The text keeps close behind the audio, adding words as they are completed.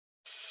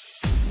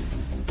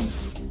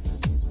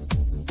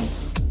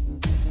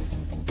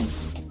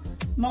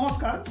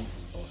নমস্কাৰ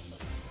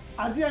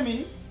আজি আমি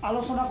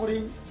আলোচনা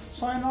কৰিম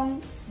 ৬ নং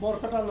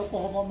বৰপেটা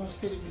লোকসভা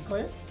সমষ্টিৰ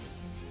বিষয়ে।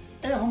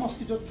 এই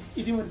সমষ্টিটোত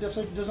ইতিমধ্যে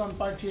 ১৪ জন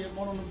প্ৰাৰ্থীয়ে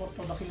মনোনয়ন পত্ৰ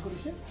দাখিল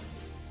কৰিছে।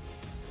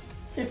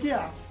 এতিয়া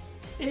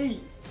এই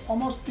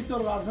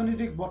সমষ্টিটোৰ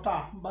ৰাজনৈতিক বঁটা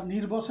বা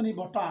নিৰ্বাচনী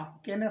বঁটা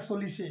কেনে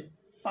চলিছে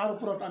তাৰ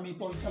ওপৰত আমি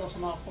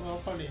পৰ্যালোচনা কৰাৰ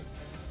কাৰণে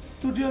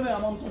ষ্টুডিঅ'লৈ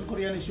আমন্ত্ৰণ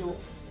কৰি আনিছোঁ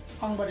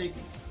সাংবাদিক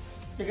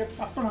তেখেত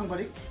প্ৰাক্তন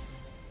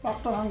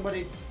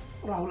সাংবাদিক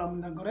ৰাহুল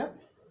আমডাংগৰে।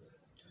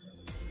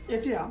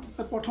 এতিয়া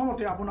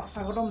প্ৰথমতে আপোনাক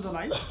স্বাগতম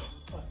জনাই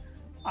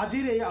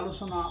আজিৰ এই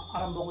আলোচনা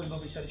আৰম্ভ কৰিব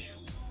বিচাৰিছোঁ।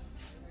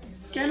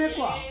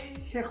 কেনেকুৱা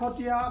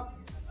শেহতীয়া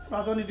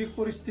ৰাজনৈতিক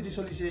পৰিস্থিতি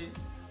চলিছে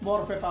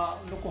বৰপেটা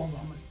লোকসভা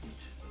সমষ্টিত?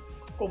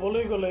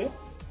 ক'বলৈ গ'লে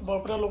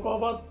বৰপেটা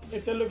লোকসভাত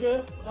এতিয়ালৈকে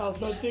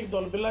ৰাজনৈতিক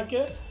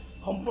দলবিলাকে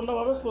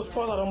সম্পূৰ্ণভাৱে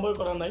কুচকাৱাজ আৰম্ভই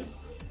কৰা নাই,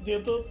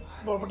 যিহেতু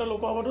বৰপেটা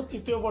লোকসভাটো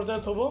তৃতীয়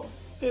পৰ্যায়ত হ'ব,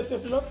 23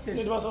 এপ্ৰিলত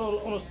নিৰ্বাচন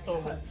অনুষ্ঠিত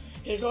হ'ব।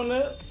 সেইকাৰণে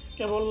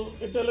কেৱল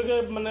এতিয়ালৈকে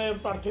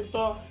প্ৰাৰ্থিত্ব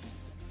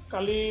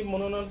কালি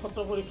মনোনয়ন পত্ৰ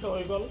পৰীক্ষা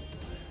হৈ গ'ল,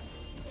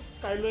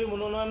 কাইলৈ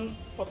মনোনয়ন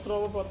পত্ৰ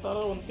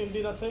প্ৰত্যাহাৰৰ অন্তিম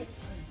দিন আছে।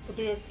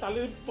 গতিকে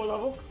কালিৰ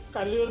ভাবক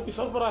কালিৰ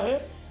পিছৰ পৰাহে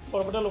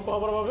বৰপেটা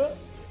লোকসভাৰ বাবে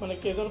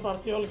কেইজন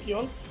প্ৰাৰ্থী হ'ল কি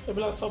হ'ল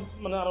এইবিলাক চব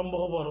আৰম্ভ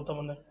হ'ব। আৰু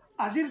তাৰমানে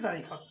আজিৰ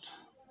তাৰিখত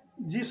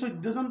যি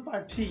 14 জন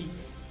প্ৰাৰ্থী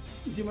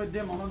ইতিমধ্যে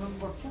মনোনয়ন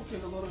পত্ৰ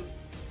তেওঁলোকৰ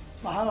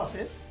বাহাল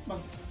আছে বা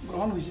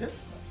গ্ৰহণ হৈছে,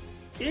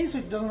 এই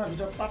 14 জনৰ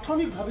ভিতৰত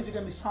প্ৰাথমিকভাৱে যদি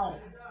আমি চাওঁ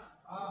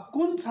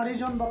কোন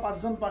 4জন বা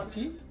 5জন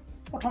প্ৰাৰ্থী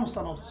প্ৰথম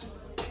স্থানত আছে?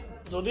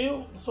 যদিও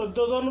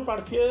 14 জন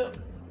প্ৰাৰ্থীয়ে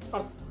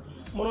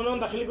মনোনয়ন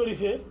দাখিল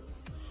কৰিছে,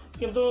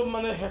 কিন্তু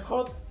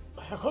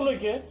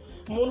শেষলৈকে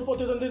মূল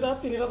প্ৰতিদ্বন্দ্বিতা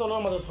 3টা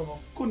দলৰ মাজত হ'ব।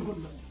 কোন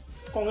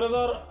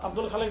কংগ্ৰেছৰ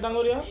আব্দুল খালেক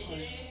ডাঙৰীয়া,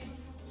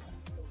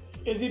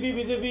 AGP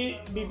BJP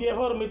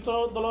BPFৰ মিত্ৰ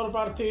দলৰ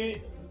প্ৰাৰ্থী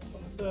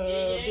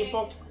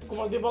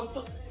দীপক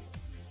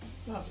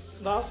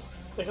দাস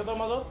তেখেতৰ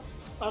মাজত,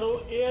 আৰু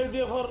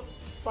ARDFৰ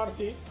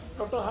প্ৰাৰ্থী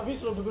ডক্টৰ হাফিজ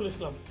ৰফিকুল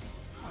ইছলাম।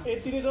 এই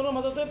 3জনৰ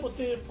মাজতে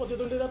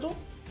প্ৰতিদ্বন্দ্বিতাটো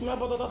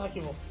সীমাবদ্ধতা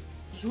থাকিব।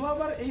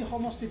 যোৱাবাৰ এই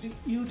সমষ্টিটো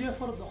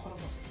UDFৰ দখলত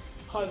আছে।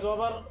 হয়,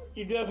 যোৱাবাৰ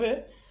UDFে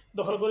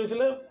দখল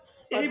কৰিছিলে।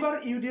 এইবাৰ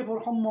UDFৰ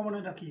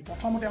সম্ভাৱনা কি?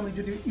 প্ৰথমতে আমি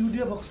যদি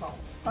UDFক চাওঁ,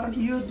 কাৰণ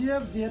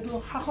UDF যিহেতু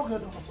শাসকীয়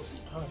দলত আছে,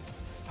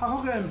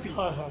 শাসকীয় MP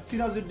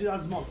চিৰাজউদ্দিন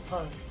আজমল।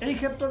 এই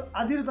ক্ষেত্ৰত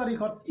আজিৰ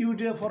তাৰিখত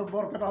UDFৰ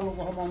বৰপেটা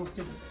লোকসভা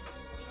সমষ্টিত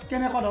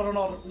কেনেকুৱা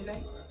ধৰণৰ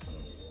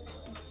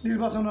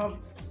নিৰ্বাচনৰ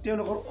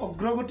তেওঁলোকৰ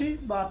অগ্ৰগতি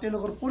বা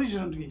তেওঁলোকৰ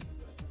পজিশ্যন কি?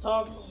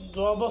 চাওক,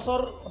 যোৱা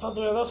বছৰ অৰ্থাৎ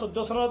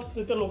 2014 চনত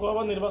যেতিয়া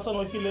লোকসভা নিৰ্বাচন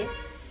হৈছিলে,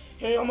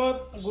 সেই সময়ত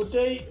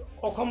গোটেই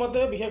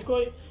অসমতে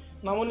বিশেষকৈ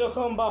নামনি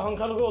অসম বা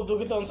সংখ্যালঘু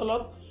অধ্যুষিত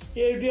অঞ্চলত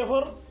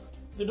UDFৰ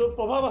যিটো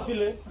প্ৰভাৱ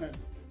আছিলে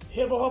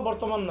সেই প্ৰভাৱ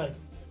বৰ্তমান নাই।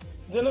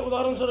 যেনে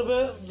উদাহৰণস্বৰূপে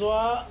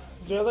যোৱা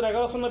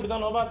 2011 চনৰ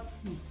বিধানসভাত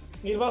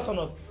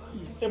নিৰ্বাচনত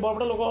এই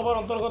বৰপেটা লোকসভাৰ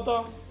অন্তৰ্গত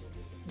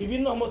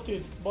বিভিন্ন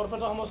সমষ্টিত,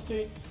 বৰপেটা সমষ্টি,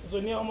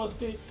 জনীয়া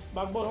সমষ্টি,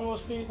 বাগবৰ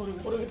সমষ্টি,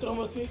 সৰুক্ষেত্ৰ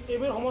সমষ্টি,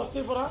 এইবোৰ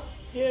সমষ্টিৰ পৰা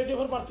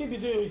UDFৰ প্ৰাৰ্থী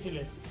বিজয়ী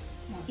হৈছিলে।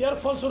 ইয়াৰ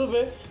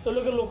ফলস্বৰূপে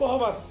তেওঁলোকে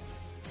লোকসভাত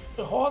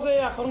সহজে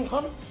এই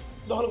আসনখন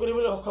দখল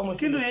কৰিবলৈ সক্ষম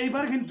হৈছিল। কিন্তু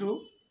এইবাৰ কিন্তু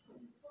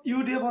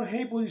UDFৰ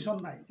সেই পজিশ্যন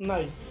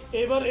নাই।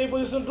 এইবাৰ এই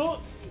পজিশ্যনটো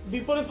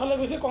বিপৰীত ফালে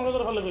গৈছে,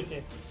 কংগ্ৰেছৰ ফালে গৈছে।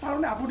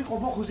 তাৰমানে আপুনি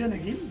ক'ব খোজে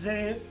নেকি যে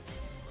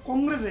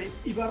কংগ্ৰেছে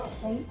এইবাৰ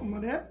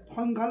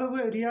সংখ্যালঘু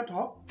এৰিয়াত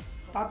হওক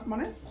তাত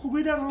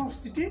সুবিধাজনক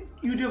স্থিতি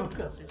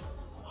UDFতকৈ আছে?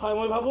 হয়,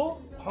 মই ভাবোঁ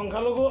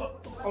সংখ্যালঘু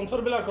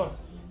অঞ্চলবিলাকত,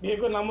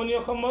 বিশেষকৈ নামনি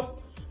অসমত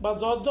বা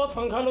য'ত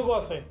সংখ্যালঘু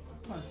আছে,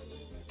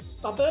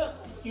 তাতে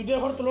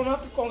UDFৰ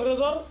তুলনাত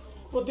কংগ্ৰেছৰ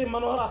প্ৰতি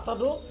মানুহৰ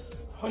আস্থাটো,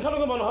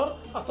 সংখ্যালঘু মানুহৰ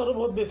আস্থাটো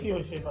বহুত বেছি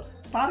হৈছে এইবাৰ।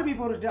 তাৰ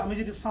বিপৰীতে আমি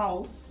যদি চাওঁ,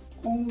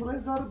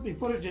 কংগ্ৰেছৰ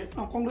বিপৰীতে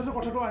কংগ্ৰেছৰ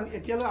কথাটো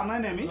এতিয়ালৈ আনাই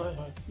নাই আমি,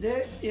 যে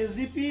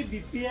AGP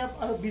BPF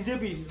আৰু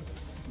BJPৰ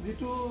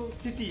যিটো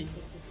স্থিতি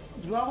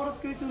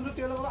যোৱাবাৰতকৈ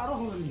তেওঁলোকৰ আৰু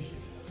সলনি হৈছে।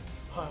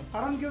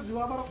 কাৰণ কিয়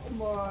যোৱাবাৰ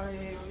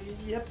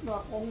ইয়াত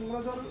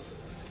কংগ্ৰেছৰ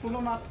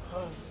তুলনাত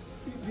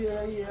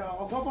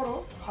অগপৰো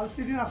ভাল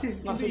স্থিতি নাছিল,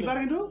 কিন্তু এইবাৰ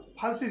কিন্তু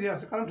ভাল স্থিতি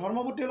আছে, কাৰণ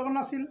ধৰ্মবোৰ তেওঁলোকৰ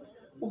নাছিল।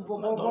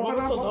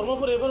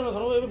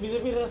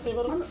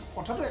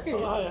 কথাটো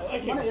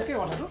একে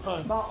কথাটো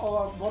বা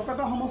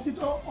বৰপেটা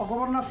সমষ্টিটো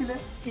অগপৰ নাছিলে,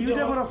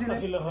 UDFৰ আছিলে।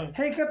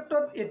 সেই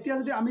ক্ষেত্ৰত এতিয়া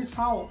যদি আমি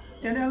চাওঁ,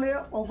 তেনেহ'লে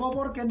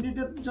অগপৰ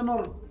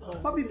কেণ্ডিডেটজনৰ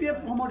বা BPF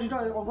সমৰ্থিত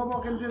অগপৰ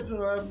কেণ্ডিডেট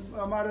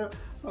আমাৰ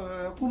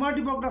কুমাৰ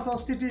দীপক দাসৰ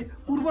স্থিতি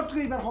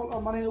পূৰ্বতকৈ এইবাৰ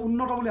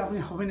উন্নত বুলি আপুনি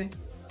ভাবেনে?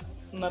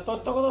 নাই,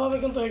 তথ্যগতভাৱে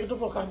কিন্তু সেইটো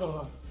প্ৰকাশ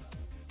নহয়।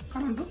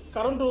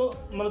 কাৰণটো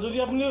যদি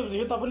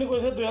যিহেতু আপুনি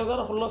কৈছে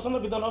 2016 চনৰ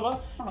বিধানসভা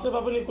হিচাপে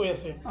আপুনি কৈ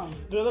আছে,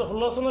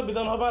 2016 চনৰ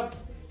বিধানসভাত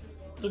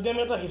যদি আমি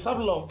এটা হিচাপ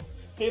লওঁ,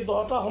 এই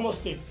 10টা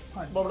সমষ্টিত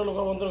বৰপেটা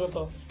লোকসভা অন্তৰ্গত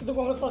কিন্তু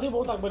কংগ্ৰেছ প্ৰাৰ্থী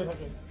বহুত আগবাঢ়ি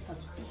থাকে।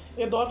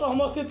 এই 10টা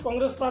সমষ্টিত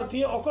কংগ্ৰেছ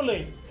প্ৰাৰ্থীয়ে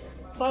অকলেই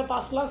প্ৰায়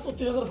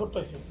 5,34,000 ভোট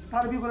পাইছে।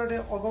 তাৰ বিপৰীতে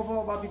অগপ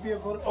বা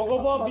BPFৰ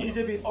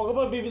BJP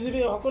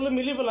সকলোৱে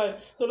মিলি পেলাই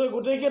তেওঁলোকে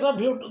গোটেইকেইটা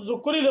ভোট যোগ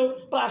কৰিলেও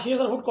প্ৰায়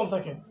 80,000 ভোট কম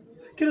থাকে।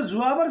 কিন্তু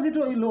যোৱাবাৰ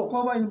যিটো এই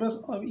লোকসভা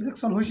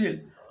ইলেকশ্যন হৈছিল,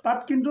 তাত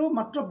কিন্তু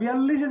মাত্ৰ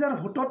 42,000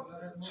 ভোটত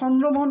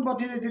চন্দ্ৰমোহন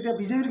পাটোৱাৰী তেতিয়া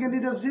বিজেপিৰ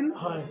কেণ্ডিডেট আছিল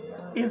হয়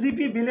AGP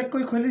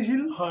বেলেগকৈ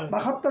খুলিছিল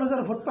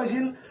 ৭২,০০০ ভোট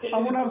পাইছিল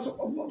আপোনাৰ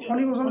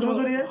ফণীভূষণ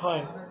চৌধুৰীয়ে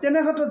তেনে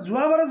ক্ষেত্ৰত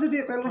যোৱাবাৰত যদি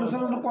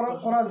কেলকুলেশ্যন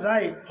কৰা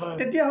যায়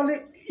তেতিয়াহ'লে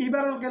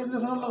এইবাৰৰ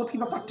কেলকুলেশ্যনৰ লগত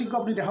কিবা পাৰ্থক্য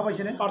আপুনি দেখা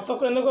পাইছেনে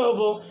পাৰ্থক্য এনেকুৱা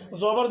হ'ব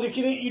যোৱাবাৰ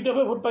যিখিনি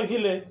ইউটিউবে ভোট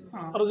পাইছিলে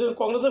আৰু যি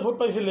কংগ্ৰেছে ভোট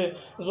পাইছিলে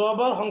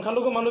যোৱাবাৰ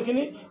সংখ্যালঘু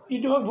মানুহখিনি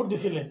ইউটিউবক ভোট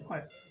দিছিলে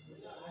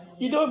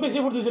ইউটিউবক বেছি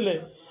ভোট দিছিলে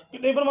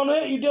কিন্তু এইবাৰ মানুহে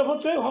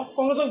ইউটিউবতকৈ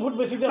কংগ্ৰেছক ভোট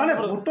বেছি দিয়ে মানে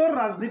ভোটৰ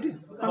ৰাজনীতি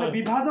মানে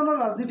বিভাজনৰ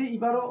ৰাজনীতি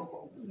এইবাৰো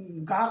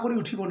গা কৰি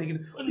উঠিব নেকি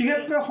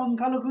বিশেষকৈ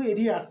সংখ্যালঘু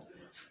এৰিয়াত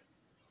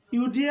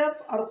UDF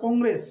আৰু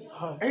কংগ্ৰেছ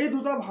এই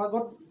দুটা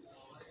ভাগত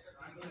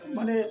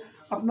মানে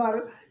আপোনাৰ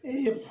এই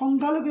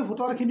সংখ্যালঘু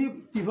ভোটাৰখিনি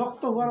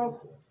বিভক্ত হোৱাৰ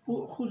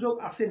সুযোগ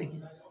আছে নেকি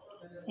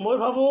মই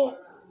ভাবোঁ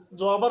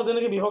যোৱাবাৰ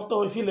যেনেকৈ বিভক্ত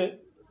হৈছিলে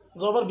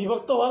যোৱাবাৰ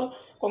বিভক্ত হোৱাৰ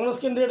কংগ্ৰেছ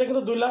কেণ্ডিডেটে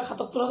কিন্তু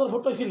 2,77,000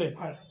 ভোট পাইছিলে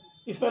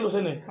ইছমাইল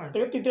হুছেইনে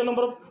তেখেত ৩য়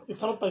নম্বৰ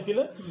স্থানত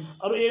পাইছিলে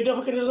আৰু UDF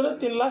কেণ্ডিডেটজনে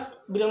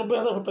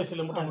 3,92,000 ভোট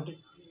পাইছিলে মোটামুটি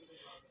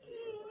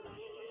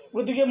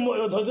গতিকে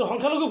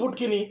সংখ্যালঘু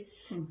ভোটখিনি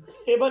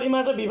এইবাৰ ইমান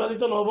এটা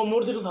বিভাজিত নহ'ব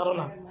মোৰ যিটো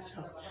ধাৰণা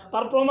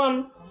তাৰ প্ৰমাণ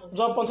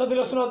যোৱা পঞ্চায়ত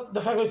ইলেকশ্যনত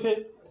দেখা গৈছে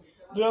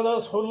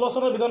 2016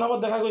 চনৰ বিধানসভাত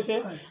দেখা গৈছে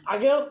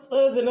আগতে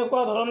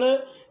যেনেকুৱা ধৰণে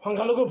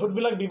সংখ্যালঘু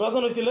ভোটবিলাক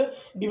বিভাজন হৈছিলে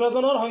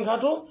বিভাজনৰ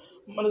সংখ্যাটো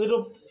মানে যিটো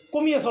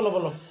কমি আছে অলপ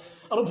অলপ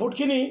আৰু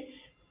ভোটখিনি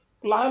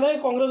লাহে লাহে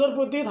কংগ্ৰেছৰ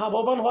প্ৰতি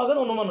ধাৱবান হোৱা যেন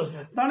অনুমান হৈছে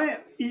তাৰমানে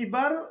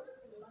এইবাৰ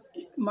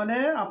মানে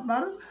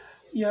আপোনাৰ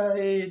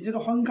এই যিটো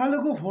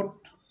সংখ্যালঘু ভোট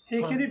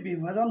সেইখিনি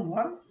বিভাজন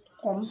হোৱাৰ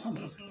কম চান্স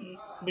আছে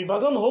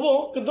বিভাজন হ'ব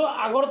কিন্তু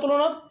আগৰ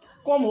তুলনাত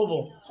কম হ'ব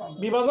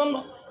বিভাজন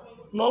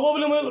নহ'ব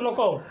বুলি মই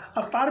নকওঁ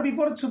আৰু তাৰ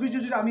বিপৰীত ছবি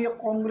যদি আমি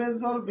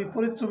কংগ্ৰেছৰ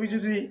বিপৰীত ছবি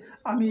যদি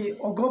আমি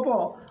অগপ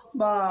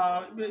বা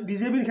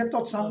বিজেপিৰ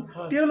ক্ষেত্ৰত চাওঁ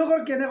তেওঁলোকৰ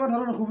কেনেকুৱা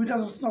ধৰণৰ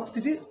সুবিধাজনক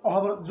স্থিতি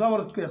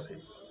যোৱাবাৰতকৈ আছে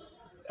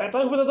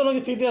এটাই সুবিধাজনক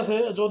স্থিতি আছে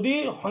যদি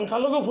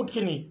সংখ্যালঘু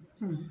ভোটখিনি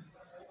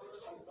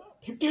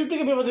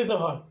 50-50কৈ বিভাজিত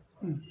হয়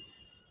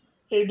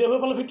UDF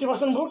পালে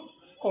 50% ভোট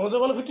কংগ্ৰেছে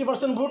পালে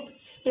 50% ভোট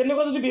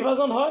তেনেকুৱা যদি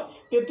বিভাজন হয়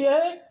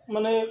তেতিয়াহে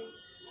মানে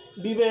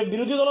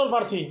বিৰোধী দলৰ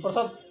প্ৰাৰ্থী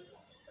অৰ্থাৎ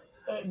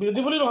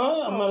বিৰোধী বুলি নহয়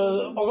আমাৰ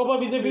অগপ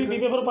বিজেপি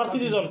DPFৰ প্ৰাৰ্থী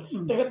যিজন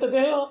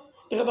তেতিয়াহে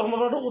তেখেতৰ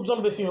সম্ভাৱনাটো উজ্জ্বল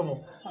বেছি হ'ব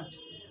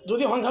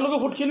যদি সংখ্যালঘু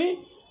ভোটখিনি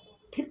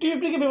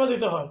 50-50কৈ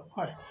বিভাজিত হয়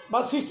বা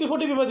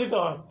 60-40 বিভাজিত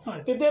হয়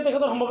তেতিয়া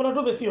তেখেতৰ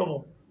সম্ভাৱনাটো বেছি হ'ব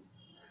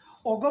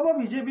অগপ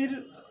বিজেপিৰ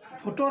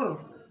ভোটৰ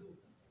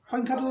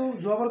সংখ্যাটো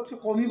যোৱাবাৰতকৈ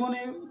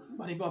কমিবনে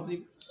বাঢ়িব আপুনি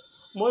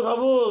মই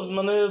ভাবোঁ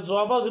মানে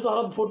যোৱাবাৰ যিটো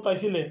হাৰত ভোট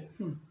পাইছিলে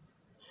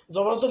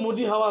যোৱাবাৰতো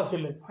মোদী হাৱা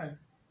আছিলে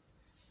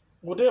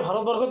গোটেই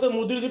ভাৰতবৰ্ষতে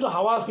মোদীৰ যিটো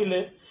হাৱা আছিলে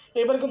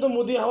এইবাৰ কিন্তু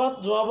মোদী হাৱাত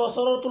যোৱা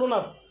বছৰৰ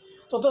তুলনাত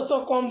যথেষ্ট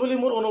কম বুলি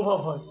মোৰ অনুভৱ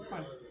হয়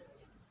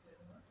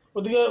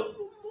গতিকে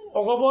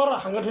অগপৰ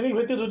সাংগঠনিক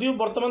ভিত্তি যদিও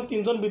বৰ্তমান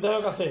 3জন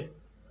বিধায়ক আছে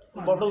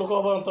বৰপেটা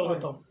লোকসভাৰ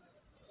অন্তৰ্গত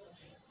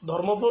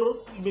ধৰ্মপুৰ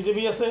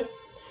বিজেপি আছে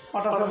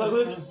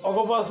পাটাচাগুৰিত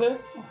অগপ আছে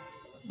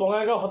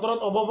বঙাইগাঁও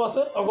সদৰত অগপ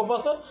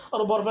আছে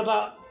আৰু বৰপেটা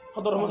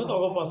সদৰ সমষ্টিত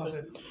অগপ আছে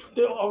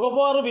তো অগপ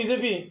আৰু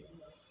বিজেপি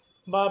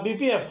বা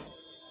BPF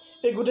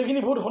এই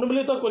গোটেইখিনি ভোট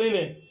সন্মিলিত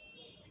কৰিলে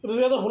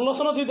 2016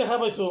 চনত যি দেখা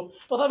পাইছোঁ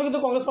তথাপি কিন্তু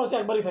কংগ্ৰেছ প্ৰাৰ্থী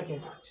আগবাঢ়ি থাকে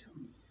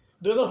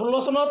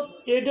 2016 চনত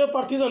UDF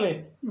প্ৰাৰ্থীজনে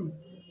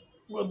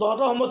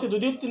 10টা সমষ্টি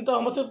 2-3টা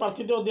সমষ্টিত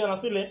প্ৰাৰ্থী দিয়া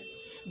নাছিলে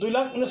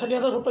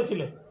 2,59,000 ভোট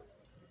পাইছিলে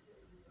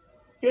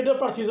UDF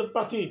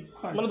প্ৰাৰ্থী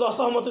মানে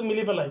 10টা সমষ্টিত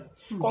মিলি পেলাই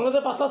কংগ্ৰেছে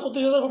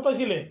 5,36,000 ভোট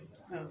পাইছিলে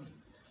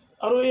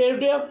আৰু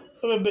UDF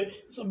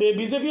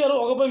বিজেপি আৰু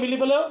অগপই মিলি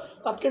পেলাইও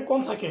তাতকৈ কম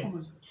থাকে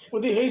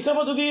গতিকে সেই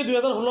হিচাপত যদি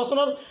 2016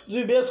 চনৰ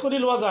যদি বেছ কৰি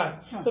লোৱা যায়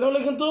তেনেহ'লে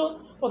কিন্তু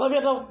তথাপি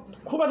এটা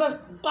খুব এটা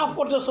টাফ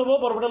কণ্টেষ্ট হ'ব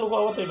বৰপেটা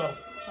লোকসভাত এইবাৰ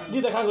যি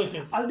দেখা গৈছে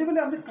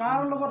আল্টিমেটলি আপুনি কাৰ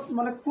লগত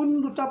মানে কোন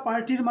দুটা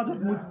পাৰ্টিৰ মাজত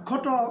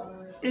মুখ্যতঃ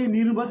এই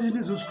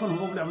নিৰ্বাচনী যুঁজখন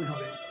হ'ব বুলি আপুনি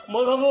ভাবে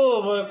মই ভাবোঁ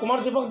কুমাৰ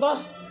দীপক দাস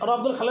আৰু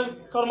আব্দুল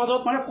খালেকৰ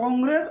মাজত মানে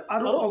কংগ্ৰেছ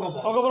আৰু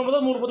অগপৰ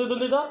মাজত মোৰ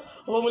প্ৰতিদ্বন্দ্বিতা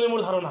হ'ব বুলি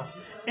মোৰ ধাৰণা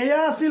এয়া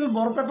আছিল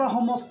বৰপেটা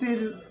সমষ্টিৰ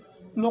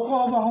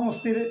লোকসভা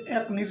সমষ্টিৰ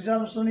এক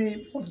নিৰ্বাচনী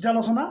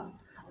পৰ্যালোচনা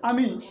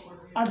আমি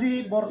আজি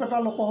বৰপেটা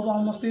লোকসভা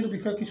সমষ্টিৰ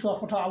বিষয়ে কিছু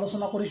কথা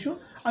আলোচনা কৰিছোঁ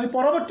আমি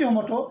পৰৱৰ্তী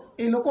সময়তো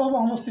এই লোকসভা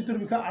সমষ্টিটোৰ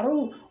বিষয়ে আৰু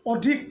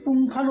অধিক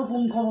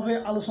পুংখানুপুংখভাৱে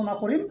আলোচনা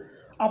কৰিম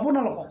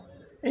আপোনালোকক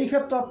এই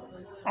ক্ষেত্ৰত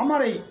আমাৰ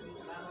এই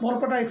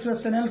বৰপেটা এক্সপ্ৰেছ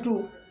চেনেলটো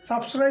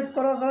ছাবস্ক্ৰাইব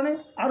কৰাৰ কাৰণে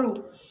আৰু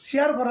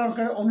শ্বেয়াৰ কৰাৰ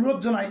কাৰণে অনুৰোধ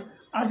জনাই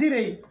আজিৰ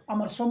এই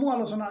আমাৰ চমু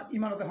আলোচনা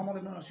ইমানতে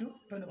সামৰণি মাৰিছোঁ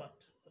ধন্যবাদ